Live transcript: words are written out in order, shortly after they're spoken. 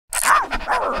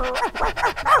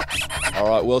All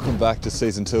right, welcome back to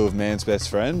season 2 of Man's Best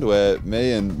Friend, where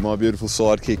me and my beautiful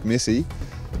sidekick Missy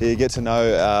here get to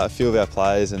know a few of our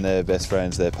players and their best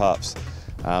friends, their pups.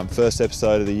 First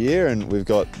episode of the year, and we've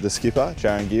got the skipper,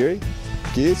 Jarryn Geary.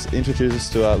 Gears, introduce us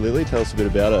to Lily. Tell us a bit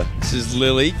about her. This is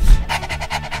Lily.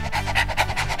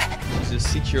 She's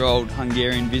a 6-year-old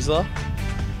Hungarian Vizsla.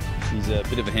 She's a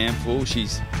bit of a handful.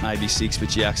 She's maybe 6, but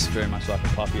she acts very much like a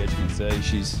puppy, as you can see.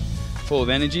 She's full of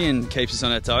energy and keeps us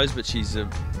on our toes, but she's a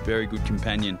very good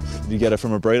companion. Did you get her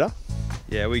from a breeder?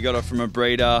 Yeah, we got her from a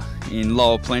breeder in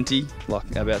Lower Plenty,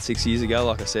 like about 6 years ago.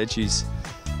 Like I said, she's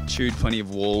chewed plenty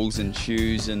of walls and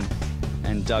shoes and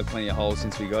dug plenty of holes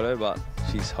since we got her, but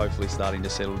she's hopefully starting to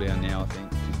settle down now, I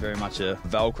think. She's very much a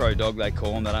Velcro dog, they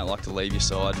call them. They don't like to leave your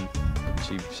side, and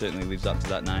she certainly lives up to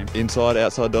that name. Inside,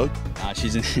 outside dog?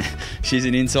 She's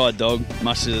an inside dog,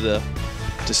 much to the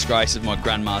disgrace of my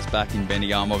grandma's back in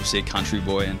Bendigo. I'm obviously a country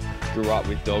boy and grew up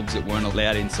with dogs that weren't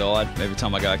allowed inside. Every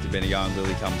time I go back to Bendigo and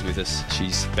Lily comes with us,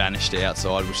 she's banished to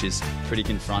outside, which is pretty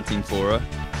confronting for her.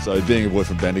 So being a boy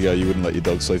from Bendigo, you wouldn't let your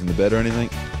dog sleep in the bed or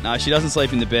anything? No, she doesn't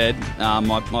sleep in the bed.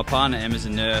 My partner Emma's a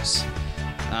nurse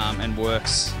and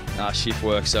works shift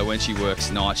work, so when she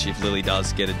works night shift, Lily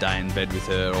does get a day in bed with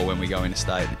her, or when we go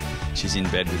interstate, she's in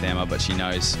bed with Emma, but she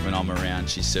knows when I'm around,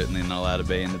 she's certainly not allowed to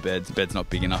be in the bed. The bed's not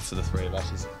big enough for the 3 of us.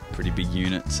 She's a pretty big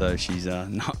unit, so she's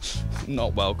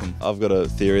not welcome. I've got a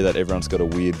theory that everyone's got a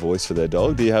weird voice for their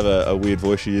dog. Do you have a weird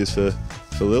voice you use for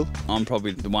Lil? I'm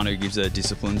probably the one who gives her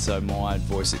discipline, so my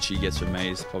voice that she gets from me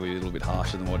is probably a little bit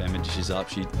harsher than what Emma dishes up.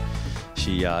 She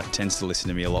tends to listen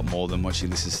to me a lot more than what she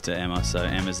listens to Emma, so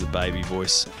Emma's the baby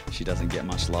voice. She doesn't get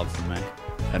much love from me.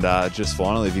 And just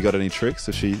finally, have you got any tricks?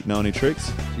 Does she know any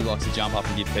tricks? She likes to jump up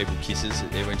and give people kisses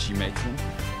when she meets them.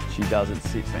 She doesn't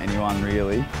sit for anyone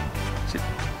really. Sit,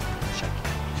 shake,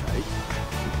 shake.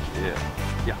 Yeah,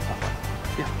 yeah.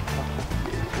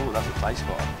 Oh, that's a face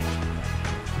fight.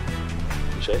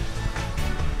 Shake.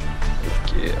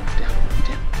 Good girl.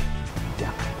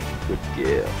 Down. Good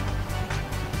girl.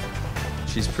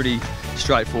 She's pretty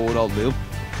straightforward, old Lil.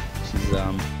 She's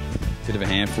a bit of a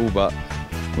handful, but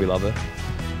we love her.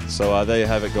 So there you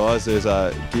have it, guys. There's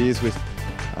Gears with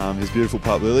his beautiful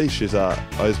pup Lily. She's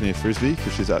owes me a frisbee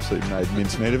because she's absolutely made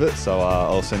mincemeat of it. So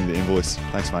I'll send you the invoice.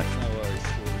 Thanks, mate.